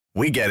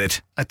We get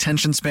it.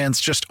 Attention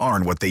spans just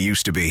aren't what they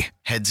used to be.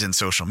 Heads in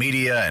social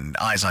media and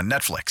eyes on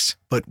Netflix.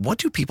 But what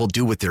do people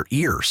do with their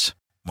ears?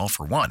 Well,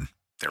 for one,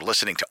 they're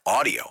listening to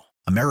audio.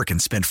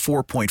 Americans spend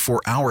 4.4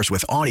 hours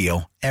with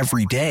audio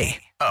every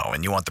day. Oh,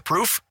 and you want the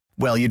proof?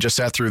 Well, you just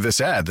sat through this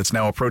ad that's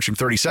now approaching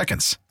 30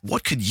 seconds.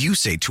 What could you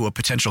say to a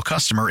potential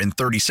customer in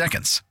 30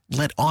 seconds?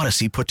 Let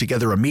Odyssey put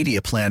together a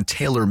media plan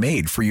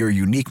tailor-made for your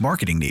unique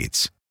marketing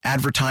needs.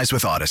 Advertise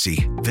with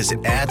Odyssey.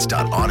 Visit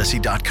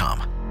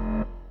ads.odyssey.com.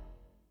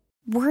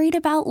 Worried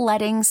about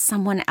letting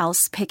someone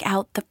else pick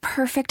out the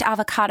perfect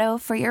avocado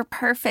for your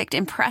perfect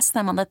impress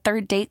them on the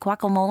third date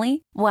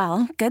guacamole?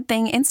 Well, good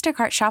thing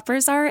Instacart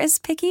shoppers are as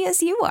picky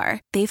as you are.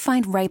 They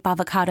find ripe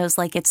avocados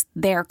like it's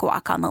their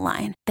guac on the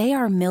line. They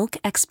are milk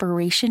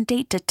expiration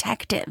date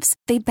detectives.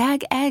 They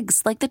bag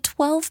eggs like the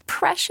 12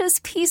 precious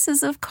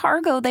pieces of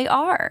cargo they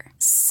are.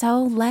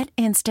 So let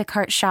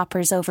Instacart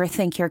shoppers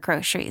overthink your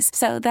groceries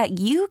so that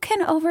you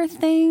can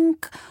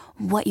overthink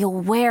what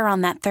you'll wear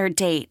on that third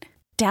date.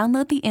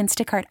 Download the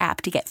Instacart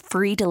app to get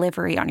free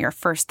delivery on your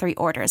first 3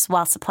 orders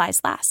while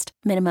supplies last.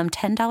 Minimum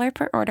 $10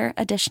 per order.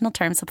 Additional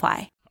terms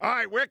apply. All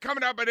right, we're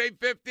coming up at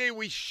 8:50.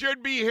 We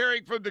should be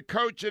hearing from the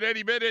coach at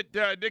any minute.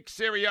 Nick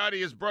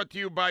Sirianni is brought to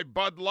you by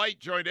Bud Light.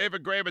 Join Ava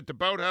Graham at the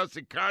Boathouse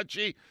in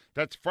Conchie.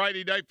 That's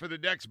Friday night for the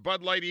next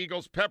Bud Light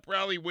Eagles pep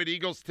rally. Win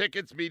Eagles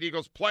tickets, meet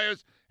Eagles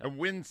players, and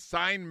win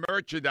signed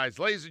merchandise.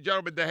 Ladies and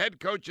gentlemen, the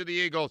head coach of the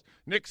Eagles,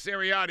 Nick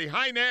Sirianni.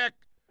 Hi, Nick.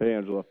 Hey,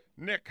 Angela.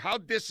 Nick, how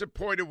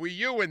disappointed were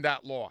you in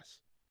that loss?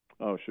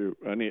 Oh, shoot.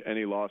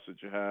 Any loss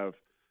that you have,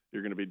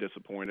 you're going to be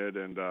disappointed,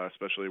 and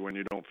especially when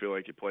you don't feel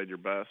like you played your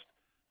best.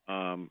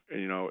 And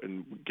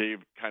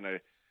gave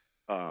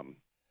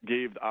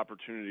the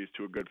opportunities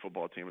to a good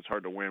football team. It's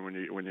hard to win when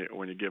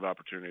you give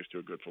opportunities to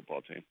a good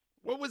football team.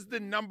 What was the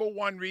number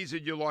one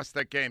reason you lost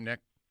that game, Nick?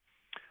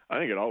 I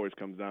think it always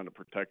comes down to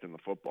protecting the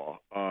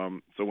football.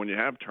 So when you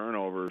have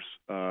turnovers,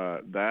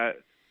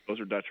 those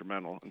are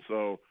detrimental, and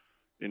so.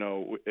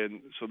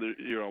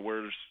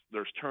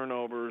 There's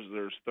turnovers,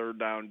 there's third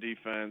down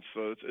defense,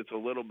 so it's a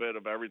little bit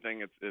of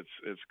everything.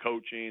 It's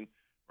coaching,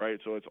 right?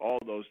 So it's all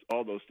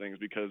those things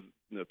because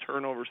the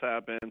turnovers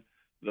happen,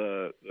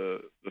 the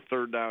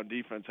third down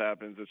defense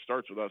happens. It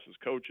starts with us as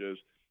coaches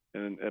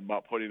and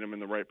about putting them in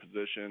the right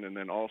position, and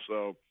then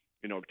also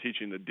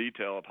teaching the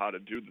detail of how to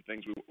do the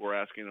things we're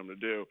asking them to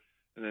do,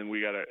 and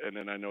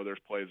then I know there's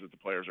plays that the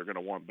players are going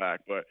to want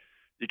back, but.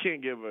 You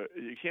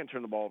can't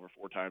turn the ball over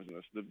 4 times in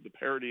this. The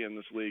parity in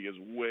this league is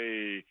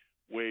way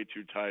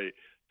too tight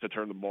to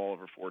turn the ball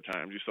over 4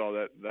 times. You saw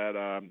that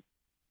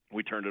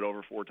we turned it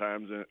over 4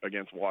 times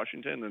against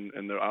Washington,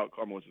 and the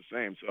outcome was the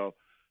same. So,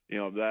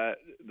 that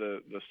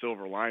the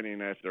silver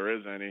lining, if there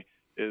is any,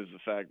 is the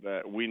fact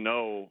that we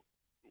know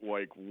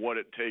what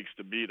it takes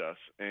to beat us,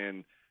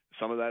 and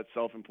some of that's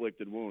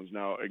self-inflicted wounds.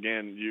 Now,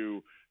 again,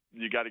 you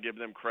got to give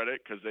them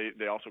credit because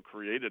they also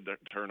created the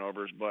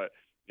turnovers, but.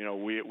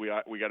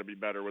 We got to be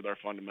better with our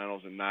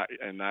fundamentals and not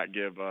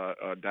give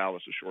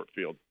Dallas a short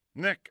field.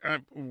 Nick,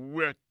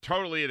 we're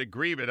totally in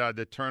agreement on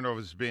the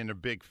turnovers being a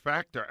big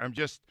factor.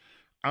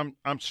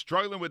 I'm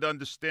struggling with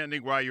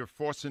understanding why you're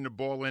forcing the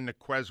ball into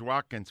Quez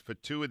Watkins for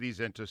 2 of these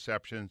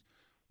interceptions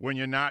when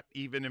you're not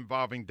even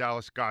involving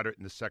Dallas Goedert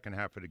in the second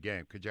half of the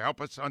game. Could you help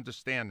us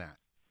understand that?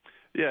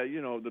 Yeah,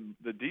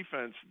 the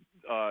defense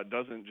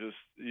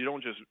you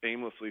don't just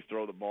aimlessly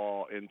throw the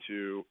ball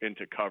into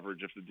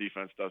coverage if the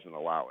defense doesn't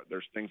allow it.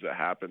 There's things that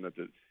happen that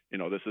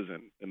this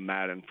isn't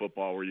Madden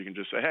football where you can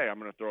just say, hey, I'm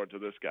going to throw it to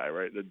this guy,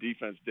 right? The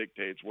defense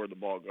dictates where the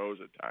ball goes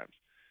at times,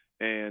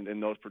 and in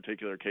those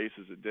particular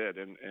cases it did.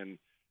 And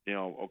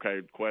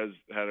Quez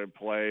had a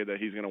play that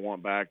he's going to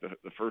want back.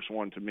 The first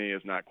one to me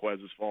is not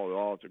Quez's fault at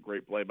all. It's a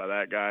great play by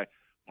that guy.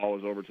 Ball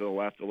was over to the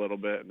left a little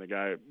bit, and the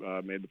guy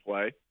made the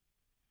play.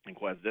 And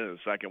Quez did it.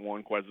 The second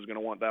one, Quez is going to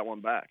want that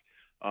one back.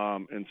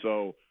 And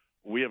so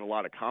we have a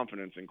lot of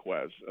confidence in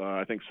Quez.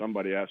 I think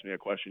somebody asked me a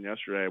question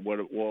yesterday.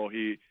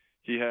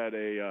 He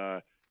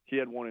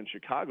had one in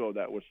Chicago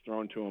that was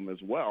thrown to him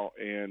as well,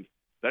 and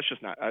that's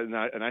just not. And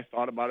I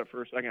thought about it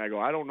for a second. I go,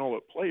 I don't know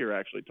what play you're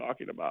actually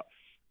talking about.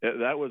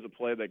 That was a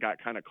play that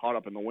got kind of caught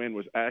up in the wind,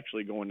 was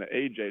actually going to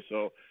AJ.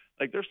 So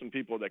there's some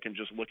people that can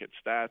just look at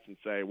stats and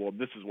say, well,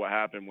 this is what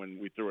happened when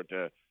we threw it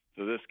to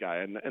this guy,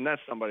 and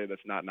that's somebody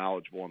that's not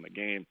knowledgeable in the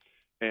game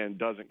and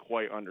doesn't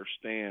quite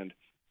understand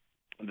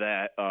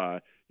that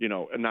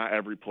not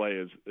every play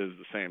is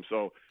the same.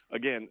 So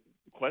again,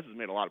 Quez has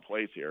made a lot of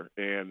plays here,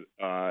 and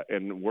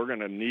we're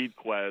going to need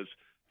Quez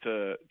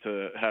to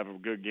have a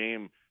good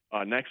game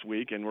next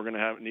week, and we're going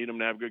to need him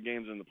to have good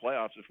games in the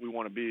playoffs if we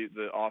want to be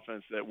the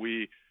offense that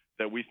we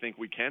think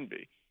we can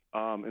be.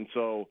 And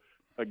so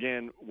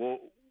again,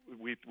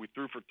 we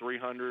threw for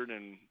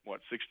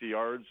 360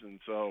 yards, and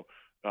so.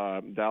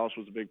 Dallas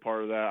was a big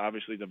part of that.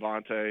 Obviously,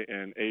 Devontae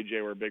and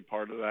AJ were a big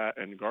part of that,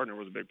 and Gardner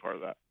was a big part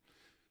of that.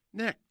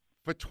 Nick,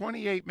 for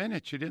 28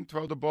 minutes, you didn't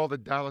throw the ball to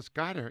Dallas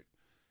Goedert,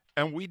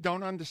 and we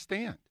don't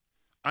understand.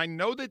 I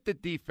know that the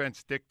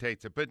defense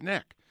dictates it, but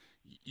Nick,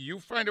 you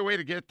find a way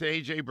to get to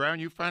A.J. Brown.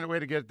 You find a way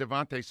to get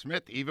Devontae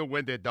Smith, even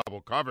when they're double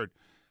covered.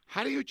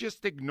 How do you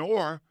just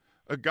ignore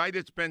a guy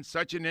that's been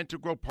such an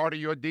integral part of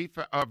your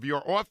of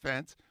your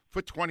offense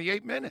for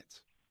 28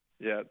 minutes.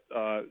 Yeah.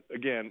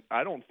 Again,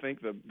 I don't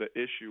think the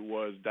issue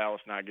was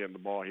Dallas not getting the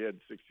ball. He had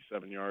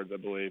 67 yards, I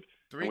believe.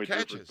 3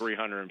 catches. Threw for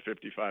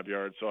 355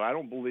 yards. So I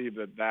don't believe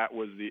that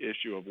was the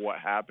issue of what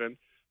happened.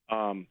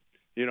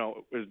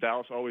 Is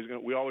Dallas always going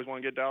to – we always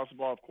want to get Dallas the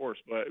ball, of course,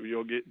 but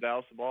you'll get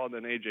Dallas the ball, and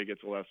then A.J.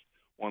 gets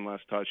one less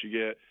touch. You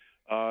get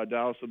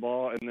Dallas the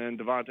ball, and then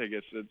Devontae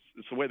gets –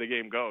 it's the way the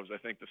game goes. I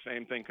think the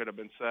same thing could have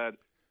been said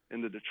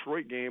in the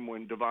Detroit game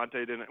when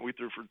Devontae didn't – we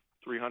threw for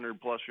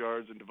 300-plus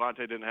yards, and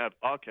Devontae didn't have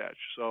a catch.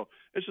 So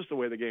it's just the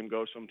way the game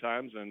goes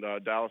sometimes, and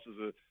Dallas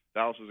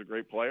is a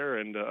great player,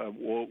 and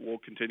he'll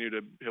continue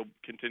to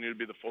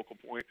be the focal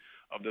point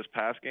of this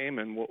pass game,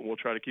 and we'll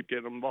try to keep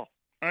getting him the ball.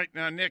 All right,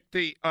 now, Nick,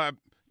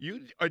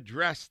 you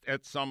addressed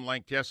at some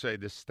length yesterday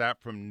the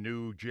stat from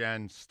New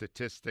Gen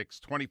Statistics,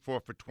 24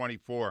 for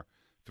 24,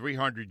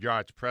 300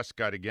 yards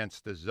Prescott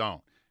against the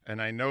zone.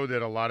 And I know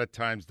that a lot of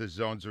times the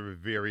zones are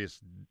various,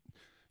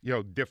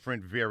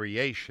 different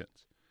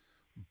variations.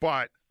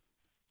 But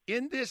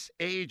in this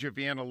age of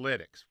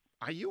analytics,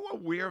 are you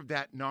aware of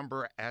that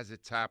number as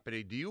it's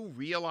happening? Do you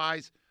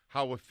realize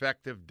how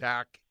effective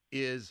Dak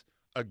is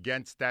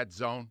against that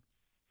zone?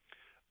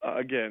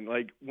 Again,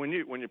 like when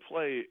you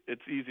play,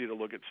 it's easy to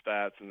look at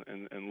stats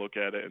and look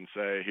at it and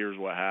say, here's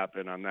what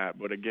happened on that.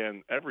 But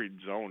again, every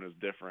zone is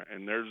different,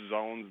 and there's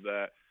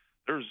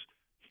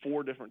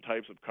 4 different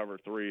types of cover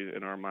 3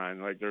 in our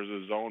mind. Like there's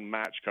a zone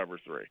match cover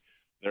 3.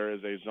 There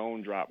is a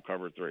zone drop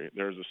cover 3.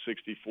 There's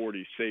a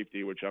 60-40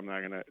 safety, which I'm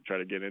not going to try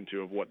to get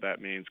into of what that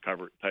means,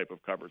 type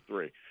of cover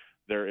 3.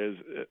 There's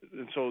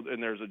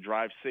a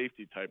drive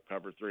safety type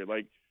cover 3.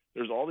 Like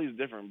there's all these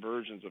different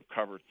versions of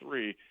cover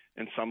 3,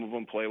 and some of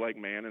them play like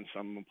man and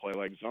some of them play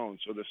like zone.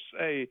 So to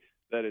say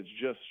that it's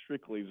just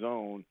strictly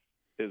zone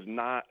is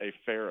not a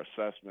fair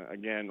assessment.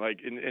 Again,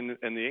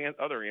 and the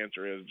other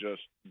answer is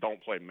just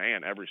don't play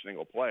man every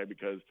single play,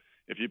 because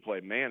if you play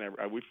man,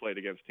 we've played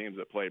against teams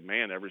that played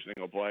man every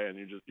single play, and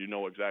you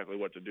know exactly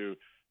what to do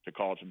to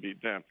call to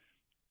beat them.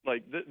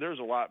 Like there's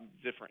a lot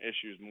different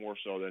issues more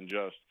so than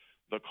just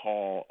the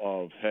call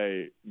of,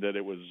 hey, that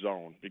it was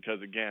zone,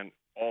 because again,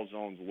 all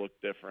zones look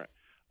different.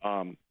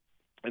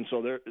 And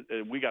so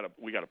we got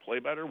to play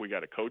better, we got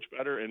to coach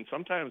better, and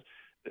sometimes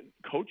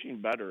coaching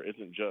better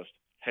isn't just,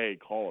 hey,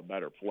 call a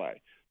better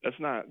play. That's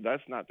not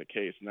the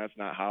case, and that's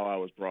not how I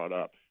was brought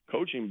up.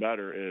 Coaching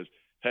better is,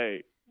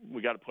 hey,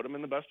 we got to put them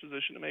in the best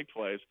position to make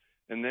plays,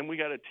 and then we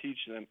got to teach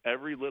them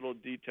every little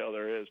detail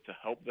there is to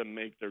help them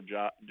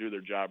do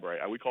their job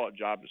right. We call it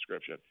job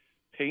description.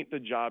 Paint the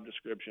job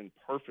description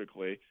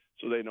perfectly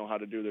so they know how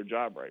to do their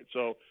job right.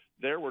 So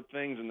there were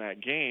things in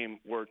that game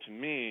where, to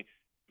me,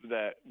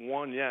 that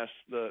one, yes,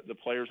 the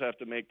players have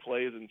to make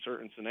plays in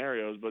certain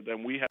scenarios, but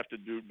then we have to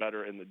do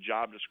better in the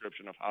job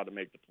description of how to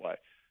make the play.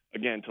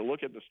 Again, to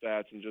look at the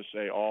stats and just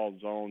say all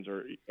zones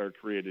are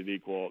created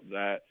equal,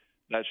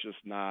 that's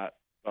just not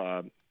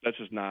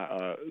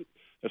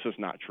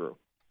true.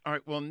 All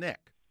right, well,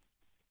 Nick,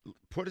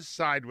 put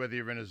aside whether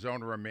you're in a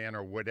zone or a man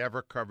or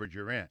whatever coverage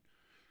you're in.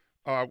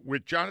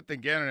 With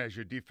Jonathan Gannon as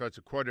your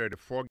defensive coordinator,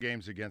 4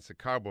 games against the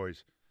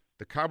Cowboys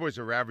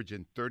are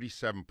averaging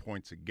 37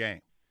 points a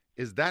game.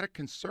 Is that a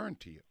concern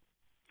to you?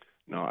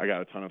 No, I got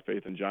a ton of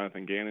faith in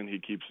Jonathan Gannon. He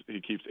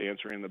keeps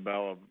answering the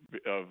bell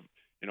of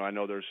I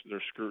know there's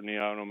scrutiny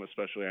on him,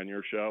 especially on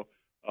your show,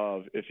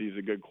 of if he's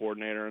a good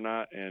coordinator or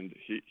not, and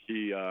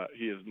he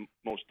is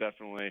most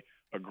definitely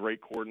a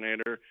great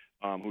coordinator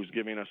who's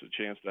giving us a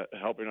chance to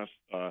helping us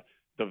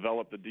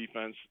develop the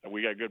defense.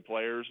 We got good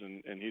players,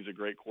 and he's a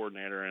great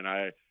coordinator, and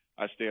I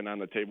stand on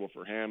the table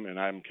for him, and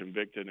I'm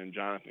convicted in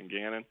Jonathan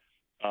Gannon.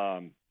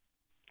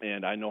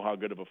 And I know how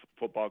good of a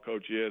football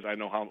coach he is. I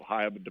know how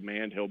high of a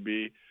demand he'll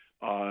be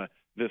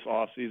this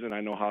offseason. I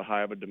know how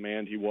high of a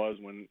demand he was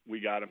when we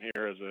got him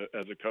here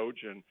as a coach,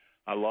 and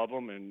I love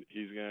him. And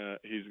he's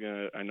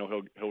gonna. I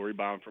know he'll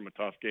rebound from a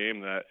tough game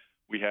that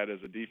we had as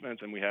a defense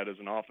and we had as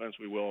an offense.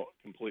 We will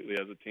completely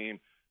as a team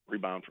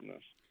rebound from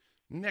this.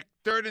 Nick,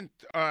 third and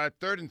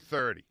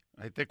 30.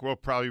 I think we'll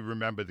probably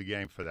remember the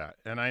game for that.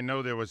 And I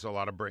know there was a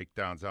lot of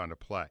breakdowns on the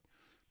play,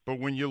 but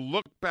when you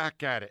look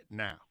back at it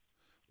now,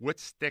 what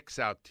sticks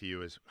out to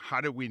you is how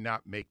did we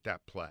not make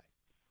that play?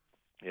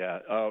 Yeah,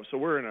 so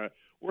we're in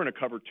a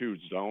cover 2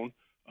 zone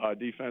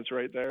defense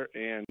right there,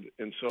 and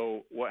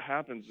so what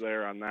happens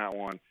there on that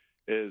one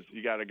is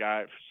you got a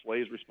guy,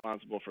 Slay's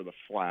responsible for the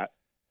flat,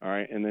 all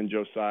right, and then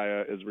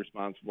Josiah is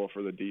responsible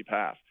for the deep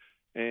half.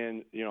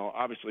 And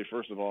obviously,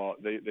 first of all,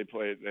 they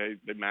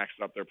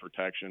maxed up their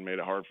protection, made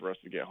it hard for us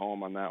to get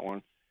home on that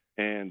one,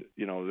 and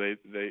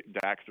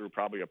Dak threw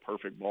probably a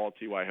perfect ball.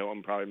 T.Y.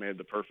 Hilton probably made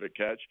the perfect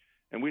catch.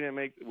 And we didn't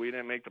make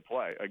the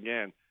play.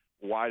 Again,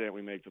 why didn't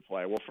we make the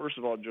play? Well, first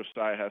of all,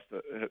 Josiah has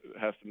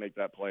to make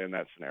that play in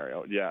that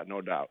scenario. Yeah, no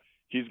doubt.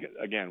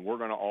 We're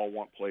going to all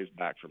want plays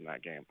back from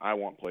that game. I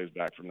want plays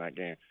back from that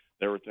game.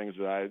 There were things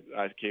that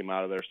I came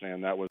out of there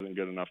saying that wasn't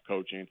good enough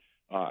coaching.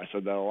 I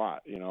said that a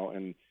lot,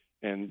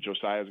 and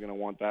Josiah's going to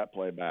want that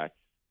play back.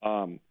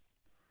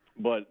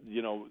 But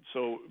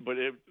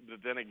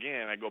then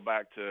again, I go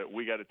back to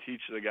we got to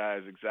teach the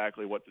guys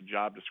exactly what the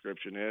job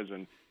description is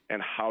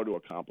and how to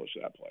accomplish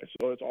that play.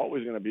 So it's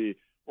always going to be,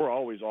 we're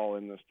always all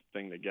in this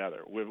thing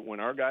together. When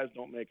our guys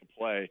don't make a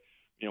play,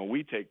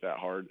 we take that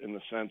hard in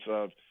the sense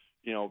of,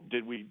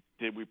 did we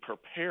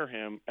prepare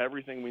him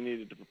everything we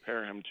needed to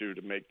prepare him to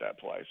make that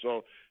play?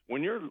 So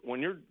when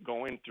you're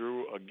going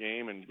through a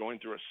game and going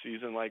through a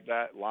season like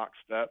that,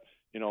 lockstep,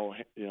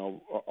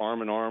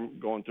 arm in arm,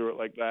 going through it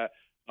like that,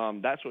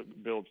 that's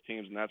what builds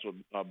teams and that's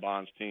what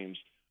bonds teams,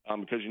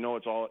 because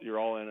you're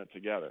all in it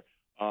together.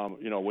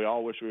 We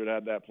all wish we would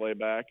have had that play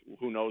back.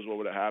 Who knows what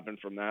would have happened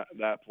from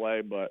that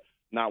play, but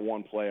not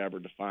one play ever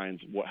defines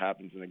what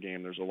happens in a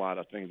game. There's a lot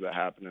of things that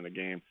happen in a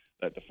game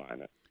that define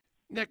it.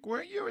 Nick,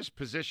 weren't you his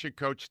position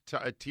coach,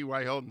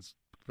 T.Y. Hilton's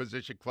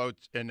position coach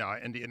in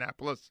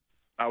Indianapolis?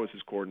 I was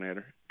his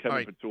coordinator.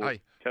 Kevin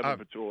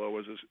Petula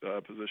was his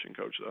position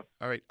coach, though.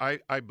 All right.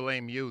 I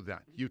blame you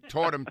then. You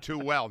taught him too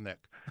well, Nick.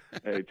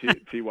 Hey,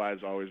 T.Y. has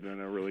always been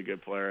a really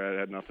good player. It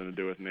had nothing to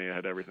do with me. It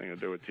had everything to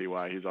do with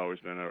T.Y. He's always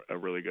been a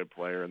really good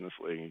player in this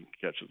league and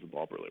catches the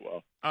ball really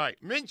well. All right.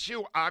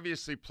 Minshew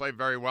obviously played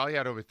very well. He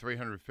had over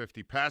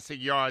 350 passing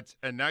yards,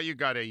 and now you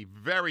got a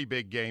very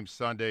big game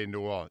Sunday in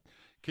New Orleans.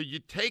 Could you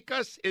take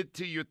us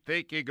into your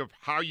thinking of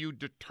how you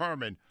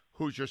determine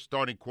who's your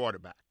starting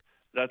quarterback?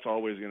 That's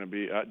always going to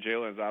be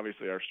Jalen's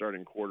obviously our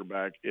starting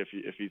quarterback if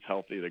he's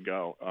healthy to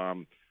go.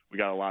 We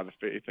got a lot of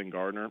faith in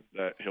Gardner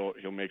that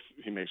he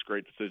makes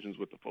great decisions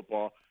with the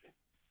football.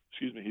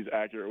 Excuse me, he's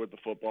accurate with the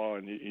football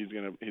and he's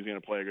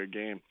gonna play a good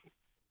game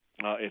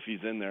if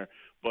he's in there.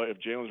 But if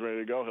Jalen's ready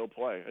to go, he'll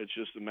play. It's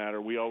just a matter.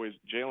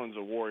 Jalen's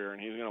a warrior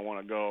and he's going to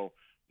want to go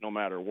no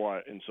matter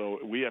what. And so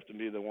we have to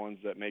be the ones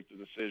that make the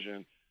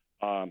decision.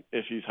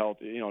 If he's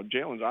healthy,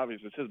 Jalen's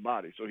obviously, it's his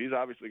body. So he's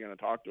obviously going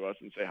to talk to us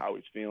and say how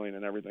he's feeling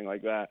and everything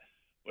like that.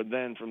 But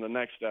then from the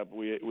next step,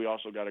 we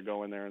also got to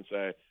go in there and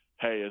say,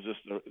 hey, is this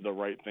the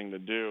right thing to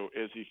do?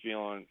 Is he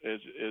feeling,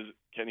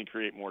 can he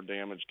create more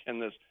damage? Can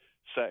this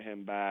set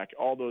him back?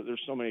 There's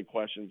so many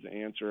questions to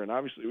answer. And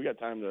obviously we got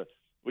time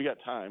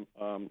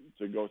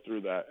to go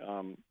through that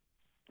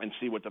and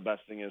see what the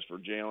best thing is for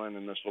Jalen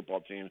and this football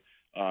team.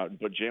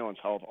 But Jalen's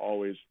health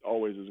always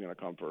is going to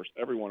come first.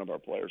 Every one of our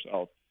players'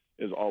 health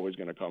is always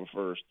going to come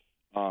first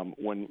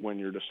when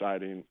you're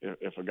deciding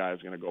if a guy's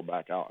going to go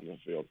back out in the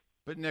field.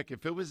 But, Nick,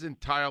 if it was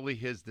entirely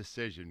his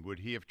decision, would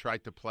he have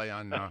tried to play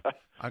on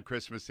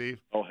Christmas Eve?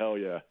 Oh, hell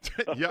yeah.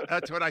 Yeah,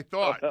 that's what I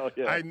thought. Oh, hell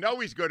yeah. I know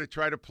he's going to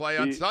try to play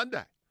on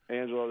Sunday.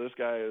 Angelo, this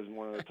guy is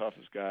one of the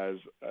toughest guys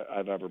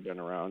I've ever been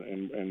around.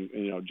 And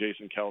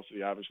Jason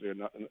Kelsey, obviously,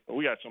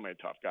 we got so many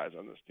tough guys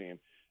on this team.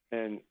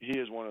 And he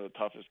is one of the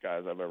toughest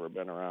guys I've ever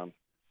been around.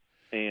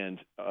 And,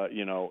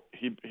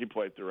 he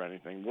played through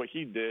anything. What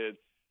he did,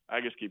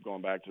 I just keep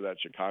going back to that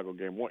Chicago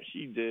game. What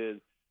he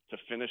did to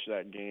finish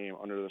that game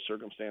under the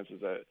circumstances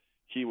that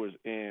he was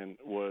in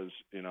was,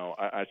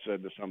 I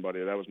said to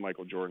somebody, that was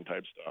Michael Jordan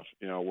type stuff,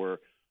 where,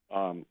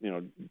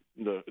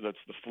 that's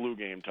the flu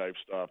game type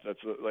stuff. That's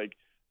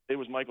it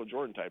was Michael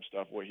Jordan type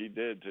stuff, what he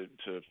did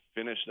to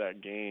finish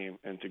that game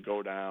and to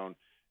go down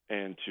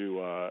and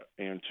to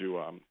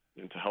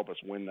help us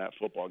win that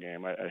football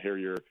game. I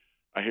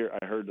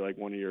heard like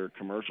one of your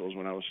commercials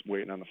when I was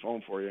waiting on the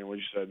phone for you, and when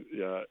you said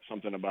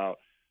something about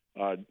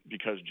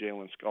because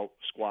Jalen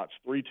squats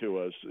 3 to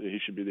us, he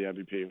should be the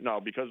MVP. No,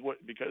 because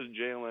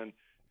Jalen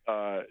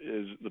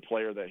is the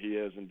player that he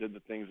is and did the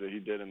things that he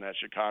did in that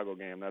Chicago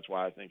game. That's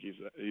why I think he's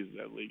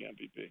that league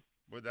MVP.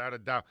 Without a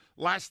doubt.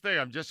 Last thing,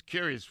 I'm just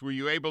curious, were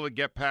you able to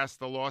get past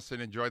the loss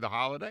and enjoy the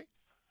holiday?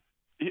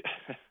 Yeah.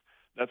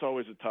 That's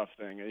always a tough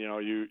thing. You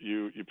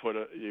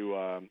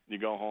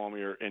go home,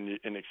 and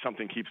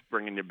something keeps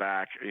bringing you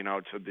back,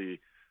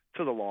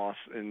 to the loss.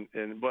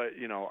 But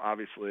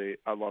obviously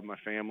I love my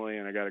family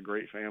and I got a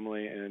great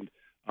family. And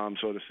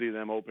so to see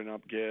them open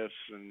up gifts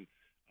and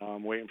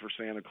waiting for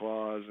Santa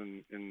Claus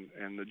and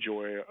the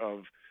joy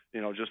of,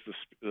 just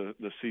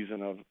the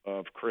season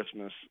of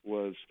Christmas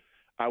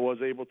I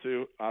was able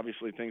to.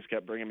 Obviously things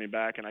kept bringing me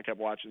back and I kept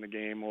watching the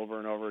game over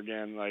and over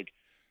again. Like,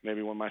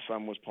 maybe when my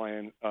son was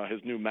playing his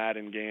new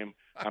Madden game,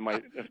 I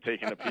might have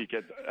taken a peek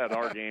at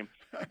our game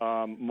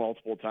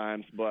multiple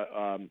times. But,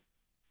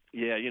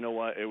 yeah, you know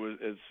what?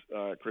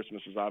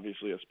 Christmas is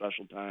obviously a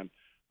special time.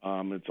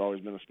 It's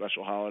always been a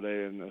special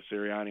holiday in the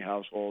Sirianni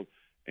household,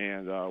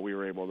 and we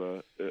were able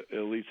to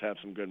at least have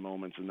some good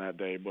moments in that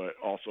day, but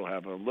also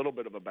have a little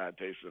bit of a bad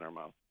taste in our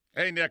mouth.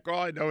 Hey, Nick,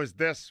 all I know is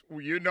this.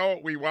 You know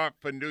what we want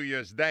for New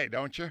Year's Day,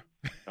 don't you?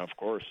 Of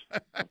course.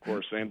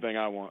 Same thing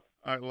I want.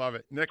 I love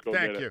it. Nick,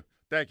 thank you.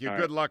 Thank you.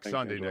 Good luck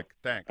Sunday, Nick.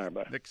 Thanks. All right,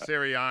 bye. Nick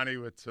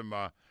Sirianni with some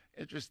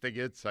interesting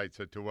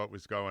insights into what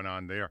was going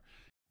on there.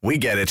 We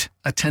get it.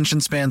 Attention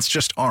spans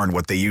just aren't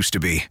what they used to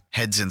be.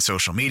 Heads in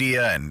social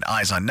media and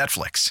eyes on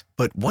Netflix.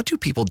 But what do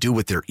people do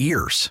with their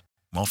ears?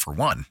 Well, for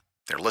one,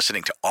 they're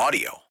listening to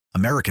audio.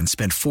 Americans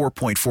spend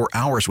 4.4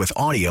 hours with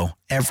audio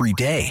every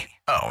day.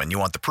 Oh, and you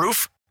want the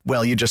proof?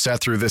 Well, you just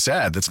sat through this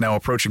ad that's now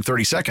approaching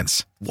 30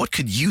 seconds. What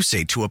could you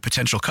say to a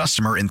potential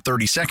customer in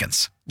 30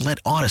 seconds? Let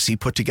Odyssey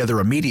put together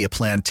a media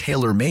plan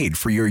tailor-made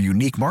for your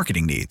unique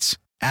marketing needs.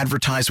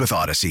 Advertise with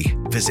Odyssey.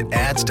 Visit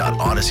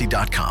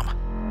ads.odyssey.com.